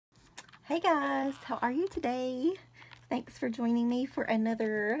Hey guys, how are you today? Thanks for joining me for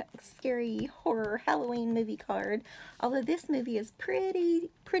another scary horror Halloween movie card. Although this movie is pretty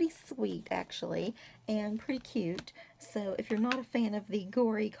sweet actually, and pretty cute. So if you're not a fan of the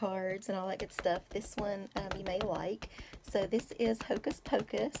gory cards and all that good stuff, this one you may like. So this is Hocus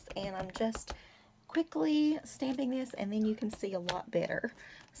Pocus, and I'm just quickly stamping this, and then you can see a lot better.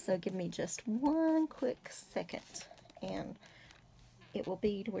 So give me just one quick second, and it will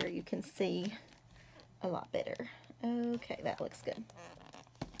be to where you can see a lot better. Okay, that looks good.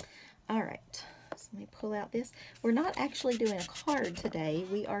 All right, so let me pull out this. We're not actually doing a card today.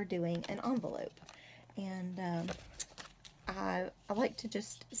 We are doing an envelope. And I like to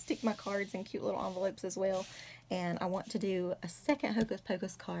just stick my cards in cute little envelopes as well. And I want to do a second Hocus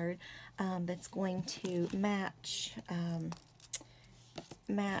Pocus card that's going to match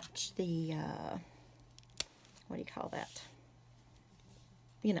the, what do you call that?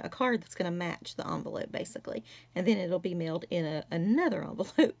 You know, a card that's going to match the envelope, basically. And then it'll be mailed in another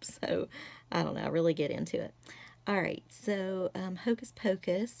envelope. So, I don't know, I really get into it. Alright, so Hocus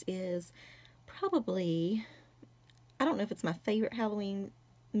Pocus is probably, I don't know if it's my favorite Halloween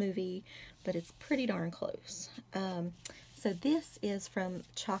movie, but it's pretty darn close. So this is from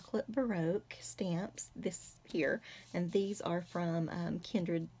Chocolate Baroque Stamps, this here. And these are from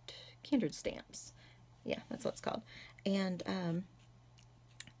Kindred Stamps. Yeah, that's what it's called. And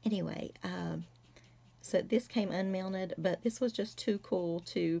anyway, so this came unmounted, but this was just too cool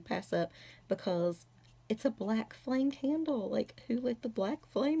to pass up because it's a black flame candle. Like, who lit the black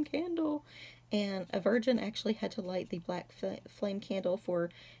flame candle? And a virgin actually had to light the black flame candle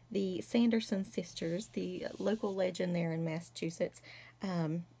for the Sanderson sisters, the local legend there in Massachusetts,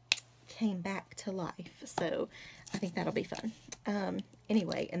 came back to life. So I think that'll be fun.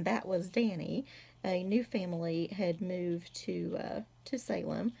 Anyway, and that was Danny. A new family had moved to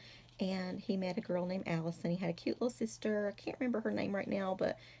Salem, and he met a girl named Allison. He had a cute little sister. I can't remember her name right now,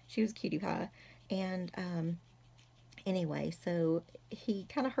 but she was cutie pie. And anyway, so he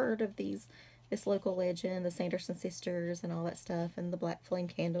kind of heard of this local legend, the Sanderson sisters, and all that stuff, and the black flame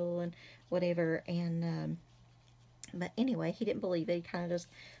candle and whatever. And but anyway, he didn't believe it. He kind of just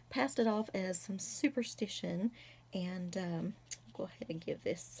passed it off as some superstition. And go ahead and give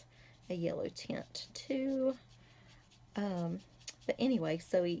this a yellow tint too. But anyway,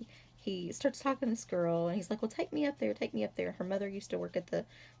 so he starts talking to this girl, and he's like, well, take me up there, take me up there. Her mother used to work at the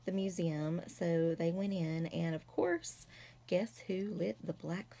museum, so they went in, and of course, guess who lit the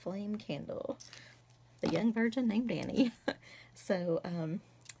black flame candle? The young virgin named Danny. So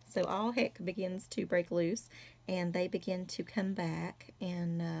all heck begins to break loose, and they begin to come back,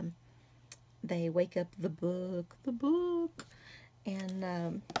 and they wake up the book, and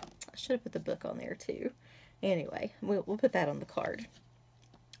I should have put the book on there too. Anyway, we'll put that on the card.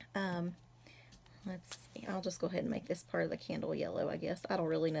 Let's see. I'll just go ahead and make this part of the candle yellow, I guess. I don't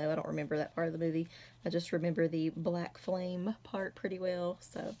really know. I don't remember that part of the movie. I just remember the black flame part pretty well.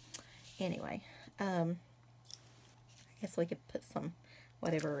 So, anyway. I guess we could put some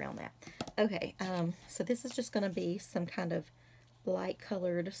whatever around that. Okay, so this is just going to be some kind of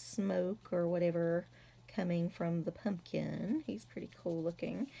light-colored smoke or whatever coming from the pumpkin. He's pretty cool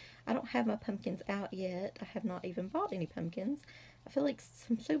looking. I don't have my pumpkins out yet. I have not even bought any pumpkins. I feel like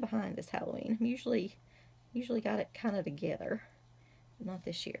I'm so behind this Halloween. I'm usually got it kind of together. Not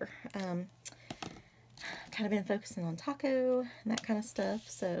this year. Kind of been focusing on taco and that kind of stuff,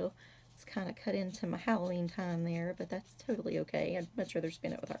 so it's kind of cut into my Halloween time there, but that's totally okay. I'd much rather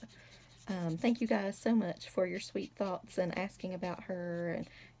spend it with her. Thank you guys so much for your sweet thoughts and asking about her and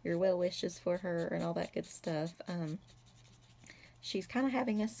your well wishes for her and all that good stuff. She's kind of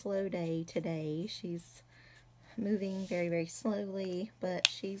having a slow day today. She's moving very, very slowly, but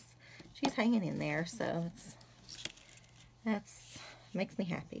she's hanging in there, so that's makes me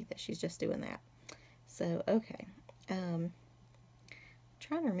happy that she's just doing that. So, okay.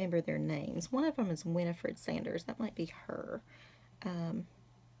 Trying to remember their names. One of them is Winifred Sanders. That might be her.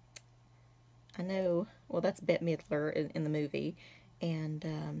 I know, well, that's Bette Midler in the movie,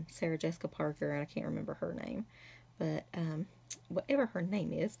 and Sarah Jessica Parker, and I can't remember her name. But whatever her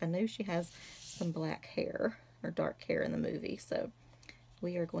name is, I know she has some black hair, or dark hair in the movie, so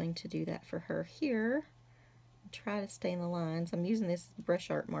we are going to do that for her here. Try to stay in the lines. I'm using this brush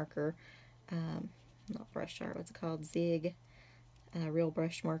art marker, not brush art, what's it called, Zig, real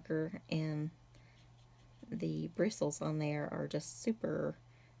brush marker, and the bristles on there are just super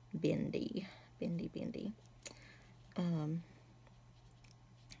bendy.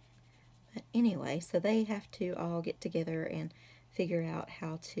 But anyway, so they have to all get together and figure out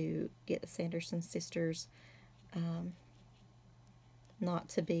how to get the Sanderson sisters not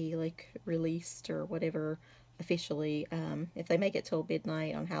to be like released or whatever officially. If they make it till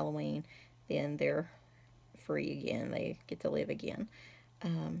midnight on Halloween, then they're free again. They get to live again.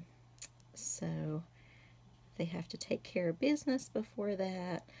 So they have to take care of business before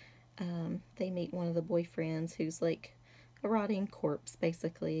that. They meet one of the boyfriends who's like a rotting corpse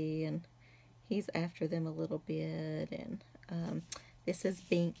basically, and he's after them a little bit. And this is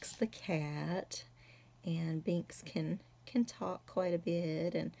Binks the cat, and Binks can talk quite a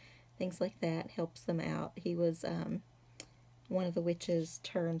bit and things like that. Helps them out. He was one of the witches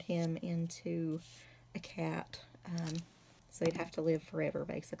turned him into a cat, so he'd have to live forever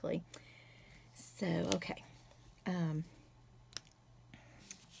basically. So okay.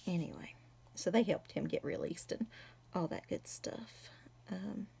 Anyway, so they helped him get released and all that good stuff. I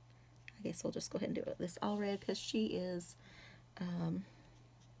guess we'll just go ahead and do it. This all red because she is, I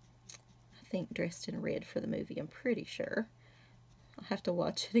think, dressed in red for the movie. I'm pretty sure. I'll have to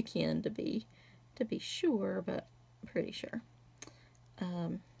watch it again to be sure, but I'm pretty sure.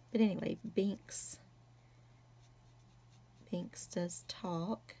 But anyway, Binks does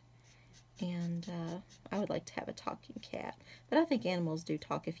talk. And I would like to have a talking cat. But I think animals do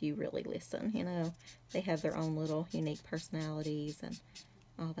talk if you really listen. You know, they have their own little unique personalities and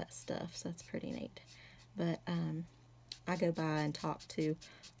all that stuff. So that's pretty neat. But I go by and talk to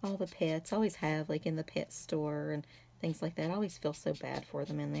all the pets. I always have, like in the pet store and things like that. I always feel so bad for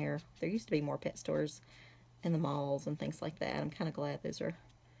them in there. There used to be more pet stores in the malls and things like that. I'm kind of glad those are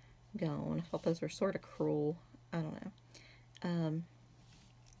gone. I thought those were sort of cruel. I don't know.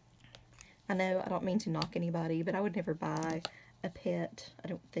 I know I don't mean to knock anybody, but I would never buy a pet, I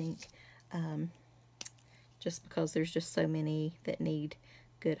don't think, just because there's just so many that need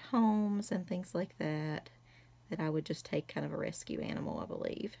good homes and things like that, that I would just take kind of a rescue animal, I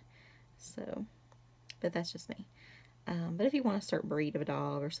believe. So, but that's just me. But if you want a certain breed of a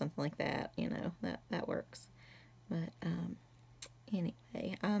dog or something like that, you know, that works. But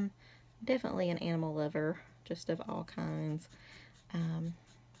anyway, I'm definitely an animal lover, just of all kinds.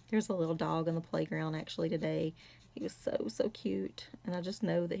 There's a little dog on the playground actually today. He was so cute, and I just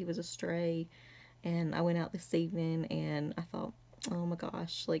know that he was a stray. And I went out this evening and I thought, oh my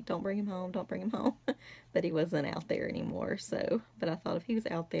gosh, like, don't bring him home, don't bring him home. But he wasn't out there anymore, so, but I thought if he was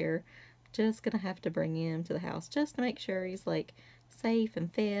out there, just gonna have to bring him to the house just to make sure he's like safe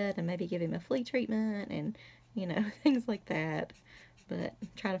and fed, and maybe give him a flea treatment and, you know, things like that. But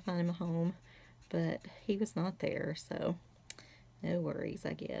try to find him a home. But he was not there, so no worries,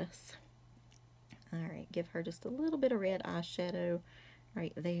 I guess. Alright, give her just a little bit of red eyeshadow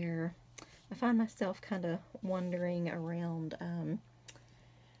right there. I find myself kind of wandering around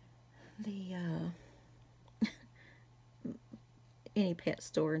any pet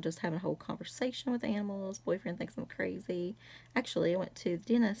store and just having a whole conversation with animals. Boyfriend thinks I'm crazy. Actually, I went to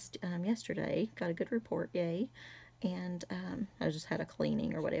the dentist yesterday. Got a good report, yay. And I just had a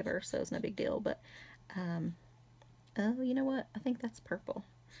cleaning or whatever, so it's no big deal. But oh, you know what? I think that's purple.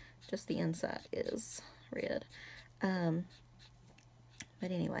 Just the inside is red.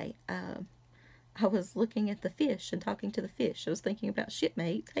 But anyway, I was looking at the fish and talking to the fish. I was thinking about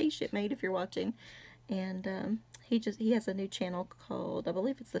Shipmate. Hey, Shipmate, if you're watching. And he has a new channel called, I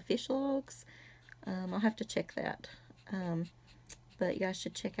believe it's the Fish Logs. I'll have to check that. But you guys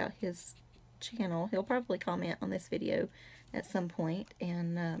should check out his channel. He'll probably comment on this video at some point.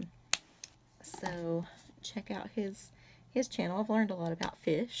 And so check out his channel. I've learned a lot about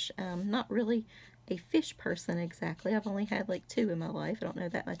fish. Not really a fish person exactly. I've only had like 2 in my life. I don't know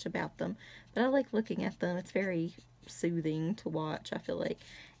that much about them, but I like looking at them. It's very soothing to watch, I feel like.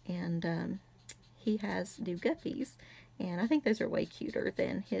 And he has new guppies, and I think those are way cuter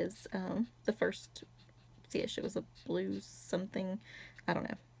than his the first fish. It was a blue something, I don't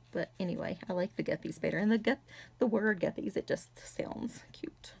know. But anyway, I like the guppies better. And the word guppies, it just sounds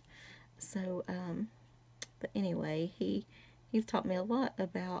cute. So but anyway, he's taught me a lot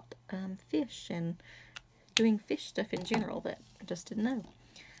about fish and doing fish stuff in general that I just didn't know.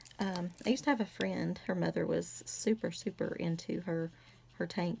 I used to have a friend, her mother was super into her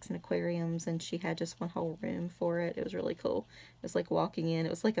tanks and aquariums, and she had just one whole room for it. It was really cool. It was like walking in,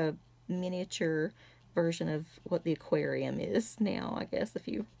 it was like a miniature version of what the aquarium is now, I guess, if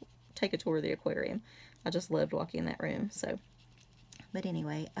you take a tour of the aquarium. I just loved walking in that room. So, but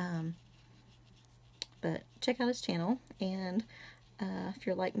anyway, but check out his channel, and if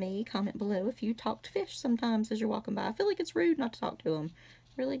you're like me, comment below if you talk to fish sometimes as you're walking by. I feel like it's rude not to talk to them.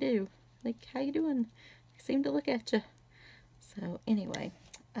 I really do. Like, how you doing? They seem to look at you. So anyway,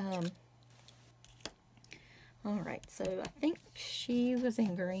 alright, so I think she was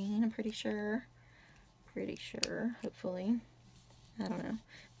in green, I'm pretty sure, hopefully. I don't know.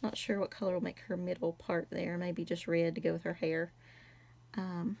 Not sure what color will make her middle part there. Maybe just red to go with her hair.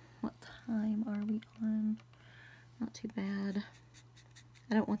 What time are we on? Not too bad.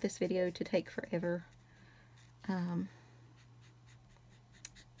 I don't want this video to take forever.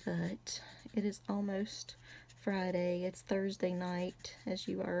 But it is almost Friday. It's Thursday night as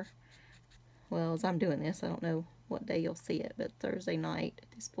you are, well, as I'm doing this. I don't know what day you'll see it, but Thursday night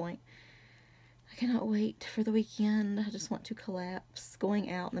at this point. I cannot wait for the weekend. I just want to collapse.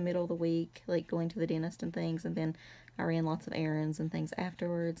 Going out in the middle of the week, like going to the dentist and things, and then I ran lots of errands and things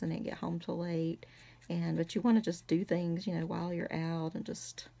afterwards and didn't get home till late. But you want to just do things, you know, while you're out and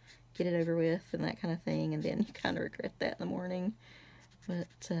just get it over with and that kind of thing, and then you kind of regret that in the morning. But,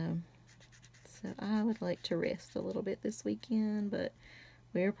 so I would like to rest a little bit this weekend, but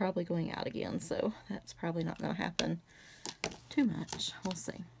we're probably going out again, so that's probably not going to happen too much. We'll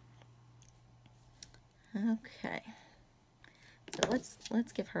see. Okay. So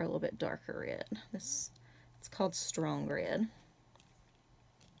let's give her a little bit darker red. It's called strong red.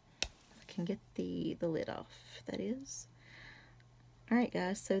 If I can get the lid off, that is. Alright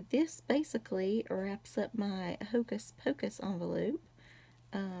guys, so this basically wraps up my Hocus Pocus envelope.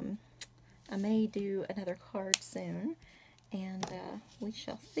 I may do another card soon, and we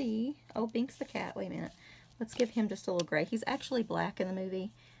shall see. Oh, Bink's the cat. Wait a minute. Let's give him just a little gray. He's actually black in the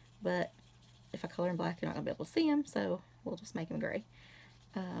movie, but if I color him black, you're not going to be able to see him, so we'll just make him gray.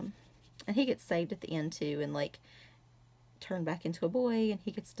 And he gets saved at the end, too, and, like, turned back into a boy, and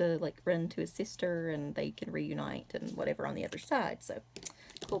he gets to, like, run to his sister, and they can reunite and whatever on the other side, so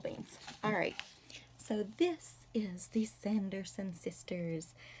cool beans. Alright, so this is the Sanderson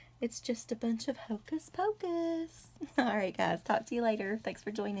sisters. It's just a bunch of Hocus Pocus. Alright, guys, talk to you later. Thanks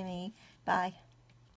for joining me. Bye.